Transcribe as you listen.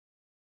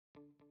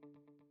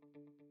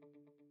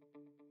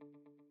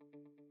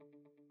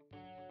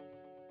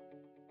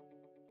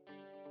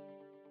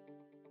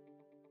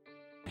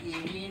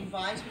year, we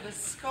invited a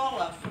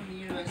scholar from the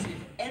University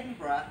of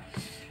Edinburgh,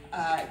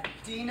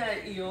 Dina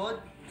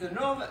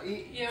Iordanova,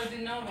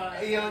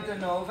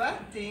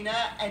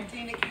 Dina, and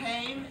Dina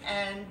came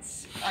and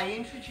I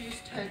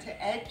introduced her to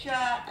Ece,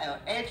 or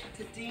Ece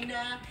to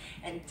Dina,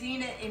 and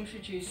Dina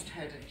introduced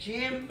her to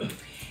Jim,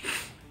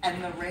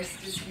 and the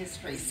rest is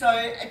history. So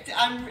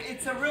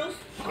it's a real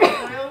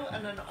thrill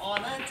and an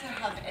honour to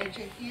have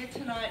Ece here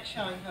tonight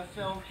showing her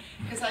film,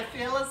 because I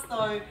feel as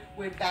though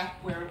we're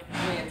back where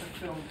the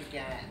film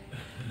began.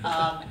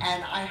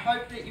 And I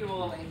hope that you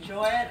all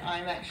enjoy it.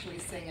 I'm actually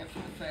seeing it for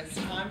the first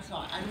time, so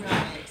I'm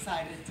really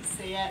excited to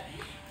see it.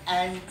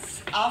 And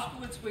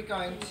afterwards we're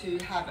going to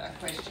have a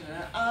question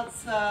and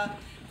answer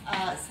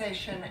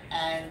session,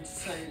 and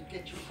so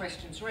get your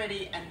questions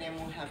ready, and then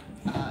we'll have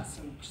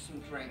some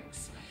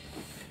drinks.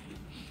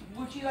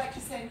 Would you like to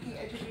say anything,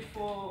 Ece,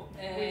 before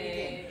we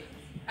begin?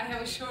 I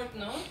have a short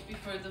note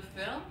before the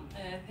film.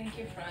 Thank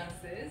you,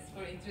 Frances,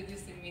 for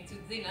introducing me to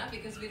Dina,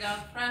 because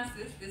without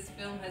Frances, this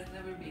film has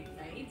never been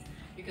made,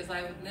 because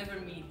I would never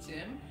meet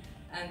Jim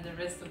and the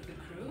rest of the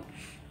crew.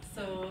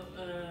 So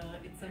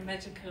it's a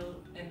magical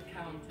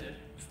encounter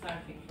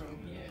starting from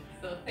here.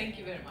 So thank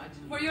you very much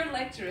for your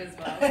lecture as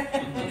well.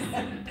 It was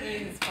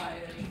very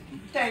inspiring.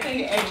 Thank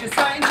you, Ece.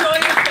 So enjoy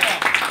the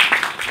film.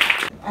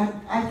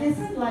 I guess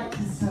I'd like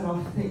to start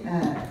off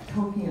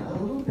talking a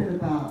little bit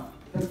about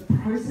the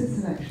process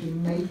of actually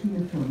making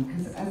the film,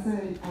 because as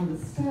I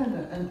understand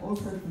it, and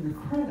also from the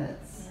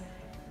credits,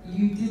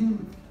 you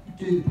didn't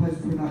do the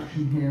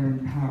post-production here in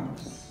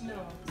Paris.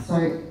 No. So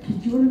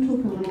could you want to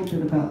talk a little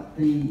bit about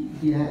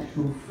the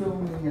actual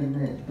filming and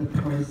the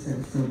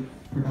process of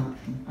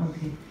production?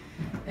 Okay.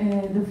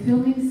 The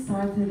filming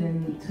started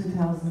in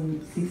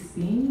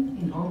 2016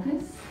 in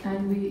August,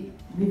 and we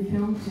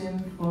filmed Jim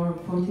for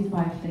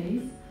 45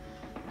 days,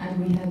 and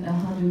we had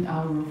 100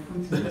 hours of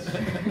footage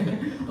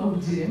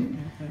of Jim.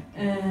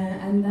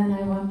 And then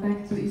I went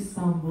back to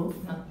Istanbul,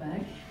 not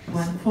back,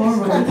 went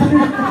forward.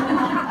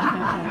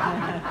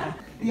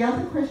 The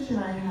other question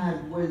I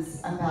had was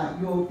about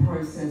your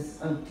process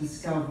of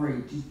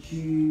discovery.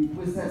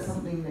 Was that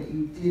something that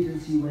you did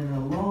as you went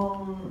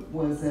along?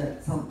 Was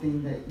it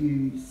something that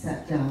you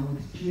sat down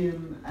with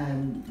Jim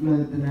and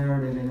learned the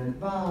narrative in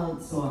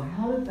advance? Or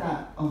how did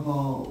that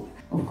evolve?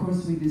 Of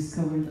course, we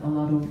discovered a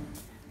lot of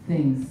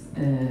things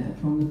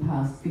from the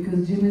past,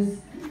 because Jim is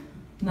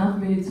not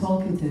very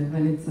talkative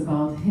when it's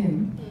about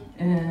him,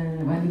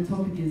 when the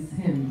topic is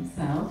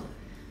himself.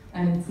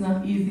 And it's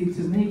not easy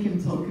to make him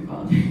talk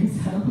about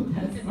himself,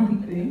 that's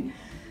one thing.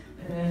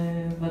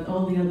 But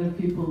all the other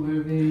people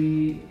were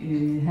very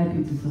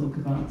happy to talk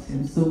about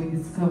him. So we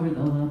discovered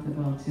a lot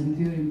about him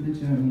during the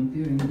journey,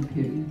 during the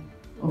period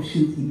of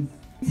shootings.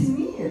 To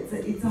me,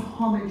 it's a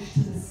homage to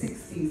the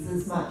 60s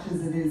as much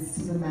as it is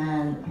to the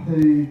man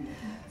who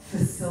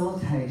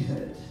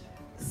facilitated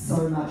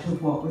so much of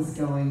what was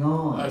going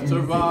on. I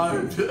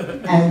survived.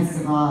 And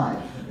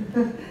survived.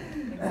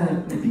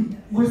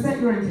 Was that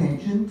your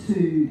intention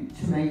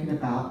to make it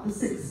about the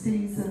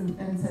 60s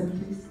and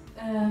 70s?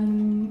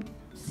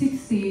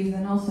 60s,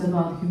 and also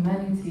about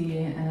humanity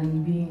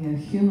and being a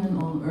human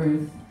on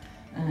Earth,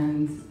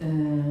 and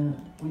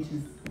which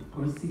is of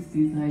course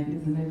 60s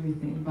ideas and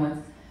everything. But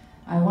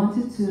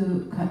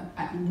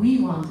we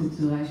wanted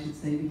to, I should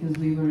say, because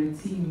we were a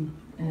team,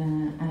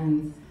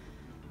 and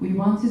we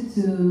wanted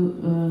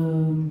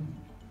to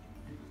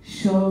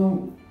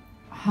show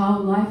how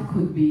life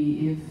could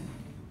be if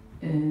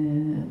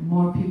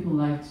more people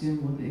like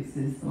Jim would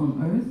exist on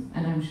Earth,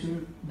 and I'm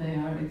sure they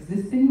are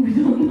existing. We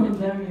don't know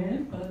them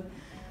yet, but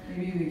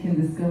maybe we can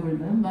discover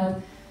them. But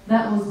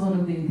that was one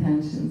of the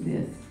intentions,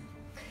 yes.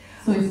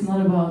 So it's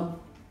not about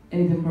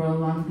Edinburgh,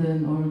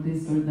 London, or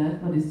this or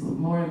that, but it's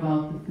more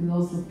about the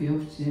philosophy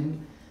of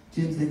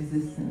Jim's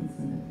existence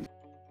and everything.